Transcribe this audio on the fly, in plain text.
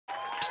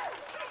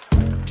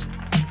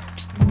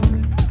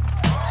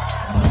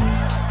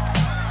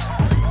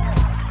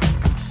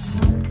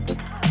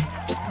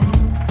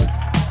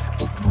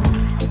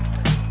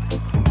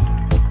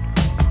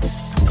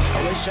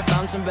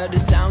some better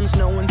sounds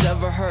no one's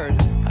ever heard.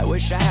 I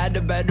wish I had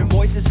a better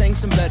voice that sang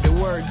some better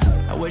words.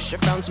 I wish I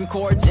found some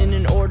chords in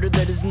an order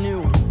that is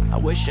new. I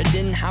wish I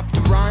didn't have to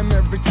rhyme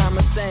every time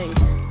I sang.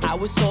 I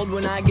was told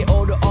when I get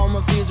older all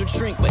my fears would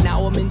shrink, but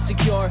now I'm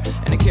insecure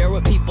and I care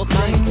what people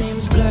think. My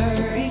name's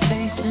Blurry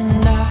Face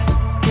and I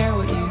care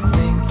what you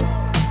think.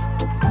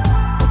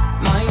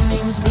 My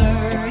name's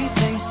Blurry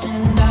Face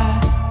and I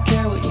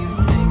care what you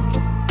think.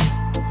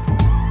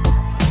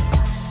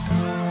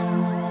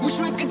 Wish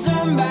we could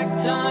turn back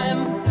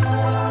time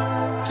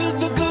to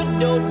the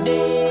good old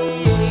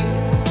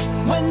days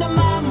when the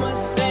mama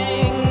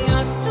sang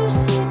us to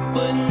sleep,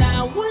 but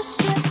now we're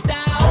stressed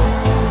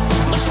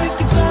out. Wish we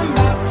could turn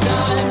back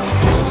time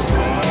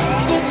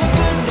to the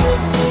good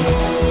old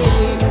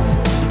days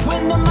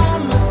when the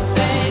mama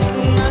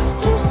sang us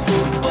to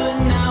sleep, but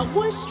now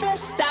we're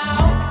stressed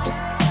out.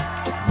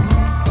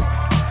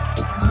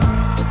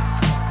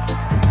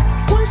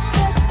 We're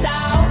stressed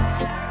out.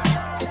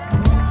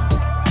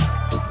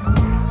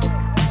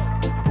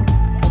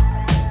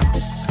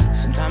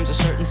 Sometimes a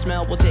certain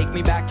smell will take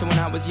me back to when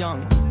I was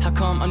young. How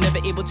come I'm never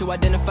able to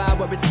identify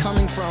where it's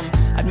coming from?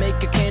 I'd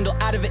make a candle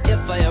out of it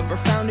if I ever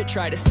found it.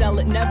 Try to sell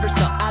it, never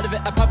sell out of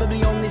it. I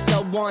probably only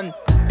sell one.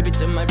 Maybe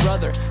to my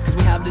brother, cause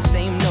we have the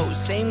same nose,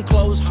 same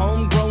clothes,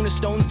 homegrown, a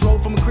stone's throw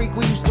from a creek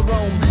we used to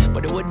roam.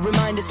 But it would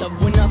remind us of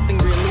when nothing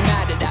really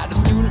mattered. Out of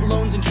student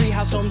loans and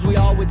treehouse homes, we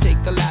all would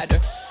take the ladder.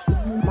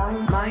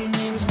 My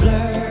name's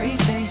Blurry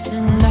Face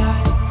and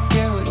I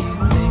care what you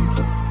think.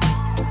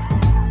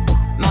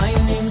 My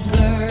name's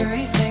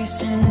Blurry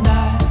Face and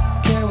I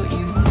care what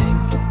you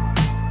think.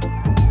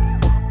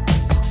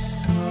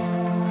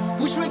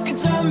 Wish we could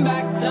turn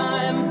back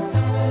time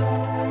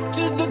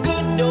to the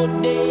good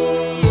old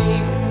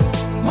days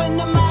when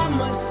the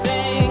mama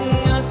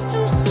sang us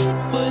to sleep,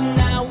 but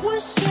now we're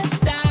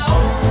stressed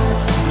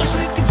out. Wish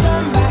we could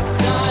turn back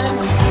time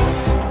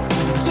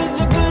to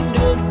the good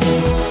old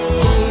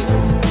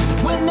days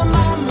when the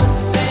mama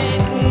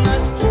sang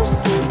us to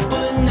sleep,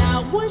 but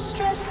now we're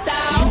stressed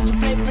out. Used to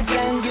play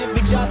pretend, give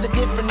each other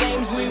different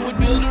names. We would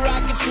build a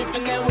rocket ship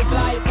and then we'd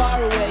fly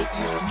far away.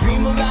 Used to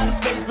dream of outer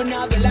space, but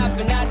now they're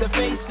laughing at the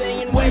face,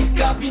 saying, wake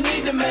up, you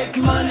need to make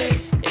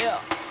money. Yeah.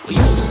 We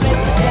used to play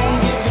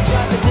pretend, give each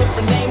other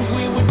different names.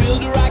 We would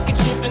build a rocket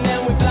ship and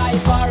then we'd fly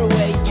far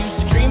away. Used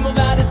to dream of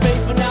outer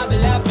space, but now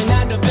they're laughing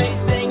at the face,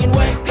 saying,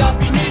 wake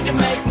up, you need to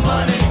make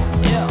money.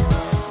 Yeah.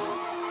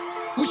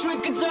 Wish we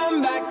could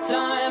turn back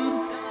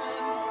time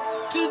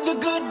to the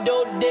good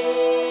old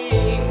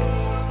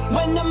days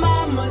when the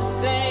mama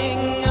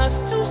sang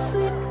us to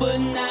sleep, but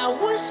now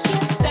we're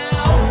stressed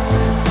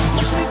out.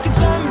 Wish we could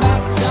turn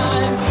back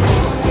time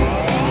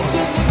to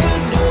the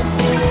good old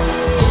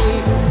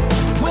days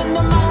when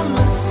the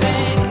mama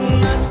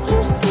sang us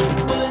to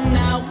sleep, but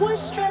now we're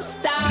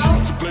stressed out.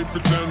 Used to play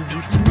pretend,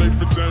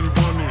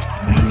 bunny.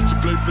 Used to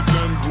play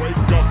pretend,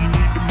 wake up, you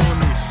need the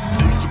money.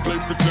 Used to play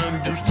pretend,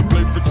 bunny. Used to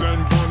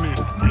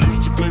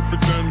play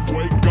pretend,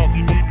 wake up,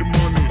 you need the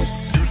money.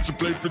 Used to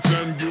play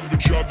pretend, give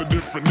each other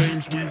different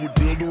names. We would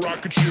build a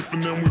rocket ship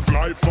and then we'd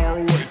fly far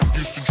away.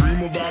 Used to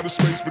dream of outer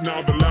space, but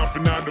now they're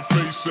laughing at the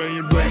face,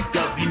 saying, wake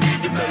up, you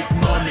need to make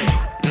money.